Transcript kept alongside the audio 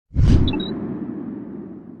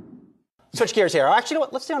Switch gears here. Actually, you know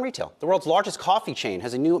what? Let's stay on retail. The world's largest coffee chain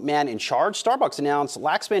has a new man in charge. Starbucks announced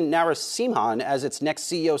Laxman Narasimhan as its next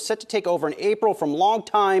CEO, set to take over in April from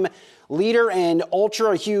longtime leader and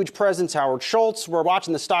ultra huge presence Howard Schultz. We're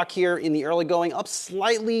watching the stock here in the early going, up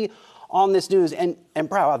slightly on this news. And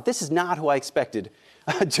Brow, this is not who I expected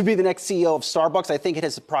to be the next CEO of Starbucks. I think it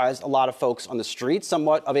has surprised a lot of folks on the street.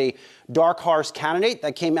 Somewhat of a dark horse candidate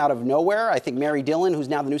that came out of nowhere. I think Mary Dillon, who's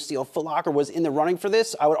now the new CEO of Foot Locker, was in the running for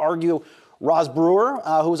this. I would argue Roz Brewer,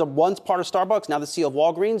 who was once part of Starbucks, now the CEO of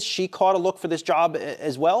Walgreens, she caught a look for this job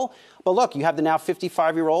as well. But look, you have the now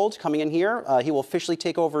 55-year-old coming in here. He will officially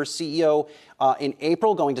take over as CEO in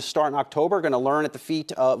April, going to start in October, going to learn at the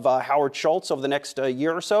feet of Howard Schultz over the next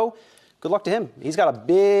year or so. Good luck to him. He's got a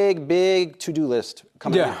big to-do list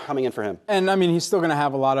coming in for him. And I mean, he's still going to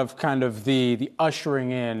have a lot of kind of the ushering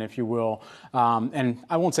in, if you will. And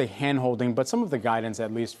I won't say hand-holding, but some of the guidance,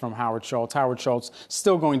 at least from Howard Schultz. Howard Schultz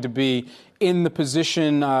still going to be in the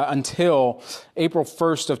position until April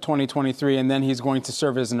 1st of 2023, and then he's going to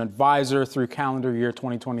serve as an advisor through calendar year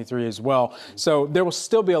 2023 as well. So there will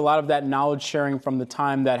still be a lot of that knowledge sharing from the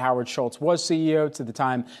time that Howard Schultz was CEO to the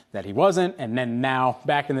time that he wasn't, and then now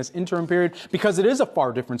back in this interim period, because it is a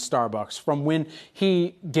far different Starbucks from when he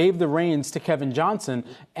gave the reins to Kevin Johnson.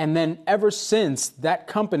 And then ever since, that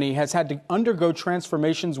company has had to undergo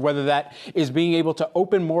transformations, whether that is being able to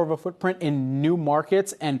open more of a footprint in new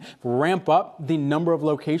markets and ramp up the number of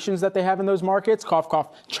locations that they have in those markets. Cough,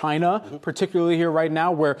 cough, China, particularly here right now,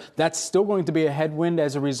 where that's still going to be a headwind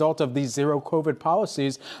as a result of these zero COVID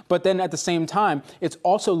policies. But then at the same time, it's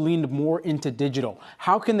also leaned more into digital.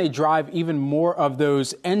 How can they drive even more of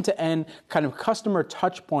those end-to-end kind of customer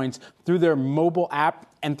touch points through their mobile app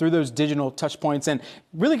and through those digital touch points, and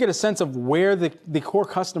really get a sense of where the core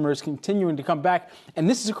customer is continuing to come back? And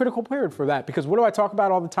this is a critical period for that, because what do I talk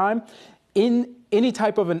about all the time? In any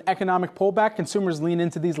type of an economic pullback, consumers lean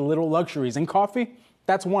into these little luxuries, and coffee,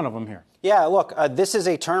 that's one of them here. Yeah, look, this is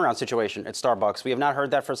a turnaround situation at Starbucks. We have not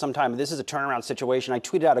heard that for some time. This is a turnaround situation. I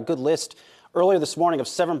tweeted out a good list earlier this morning of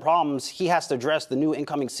 7 problems he has to address, the new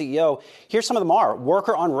incoming CEO. Here's some of them are: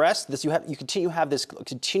 worker unrest. You continue to have this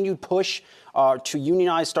continued push to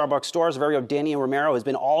unionize Starbucks stores. Vario Danny and Romero has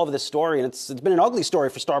been all over this story, and it's been an ugly story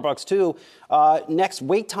for Starbucks too. Next,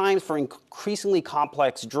 wait times for increasingly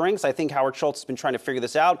complex drinks. I think Howard Schultz has been trying to figure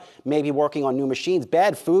this out, maybe working on new machines.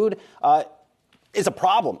 Bad food is a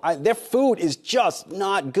problem. Their food is just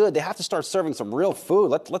not good. They have to start serving some real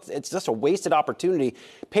food. It's just a wasted opportunity.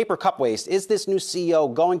 Paper cup waste. Is this new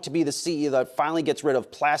CEO going to be the CEO that finally gets rid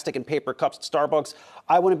of plastic and paper cups at Starbucks?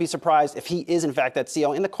 I wouldn't be surprised if he is, in fact, that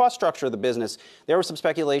CEO. In the cost structure of the business, there was some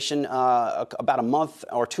speculation about a month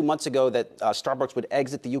or 2 months ago that Starbucks would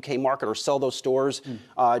exit the UK market or sell those stores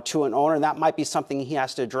to an owner. And that might be something he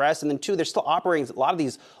has to address. And then, two, they're still operating a lot of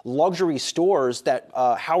these luxury stores that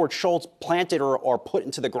Howard Schultz planted or put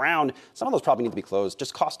into the ground. Some of those probably need to be closed.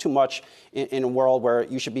 Just cost too much in a world where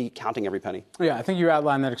you should be counting every penny. Yeah, I think you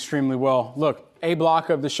outlined that extremely well. Look, A block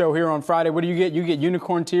of the show here on Friday. What do you get? You get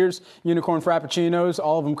unicorn tears, unicorn frappuccinos,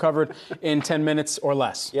 all of them covered in 10 minutes or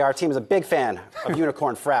less. Yeah, our team is a big fan of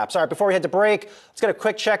unicorn fraps. All right, before we head to break, let's get a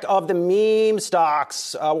quick check of the meme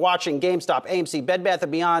stocks. Watching GameStop, AMC, Bed Bath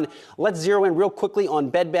 & Beyond. Let's zero in real quickly on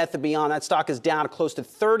Bed Bath & Beyond. That stock is down close to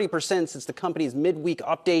 30% since the company's midweek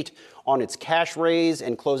update on its cash raise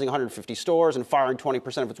and closing 150 stores and firing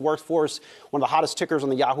 20% of its workforce. One of the hottest tickers on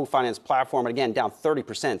the Yahoo Finance platform, and again, down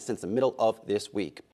 30% since the middle of this week.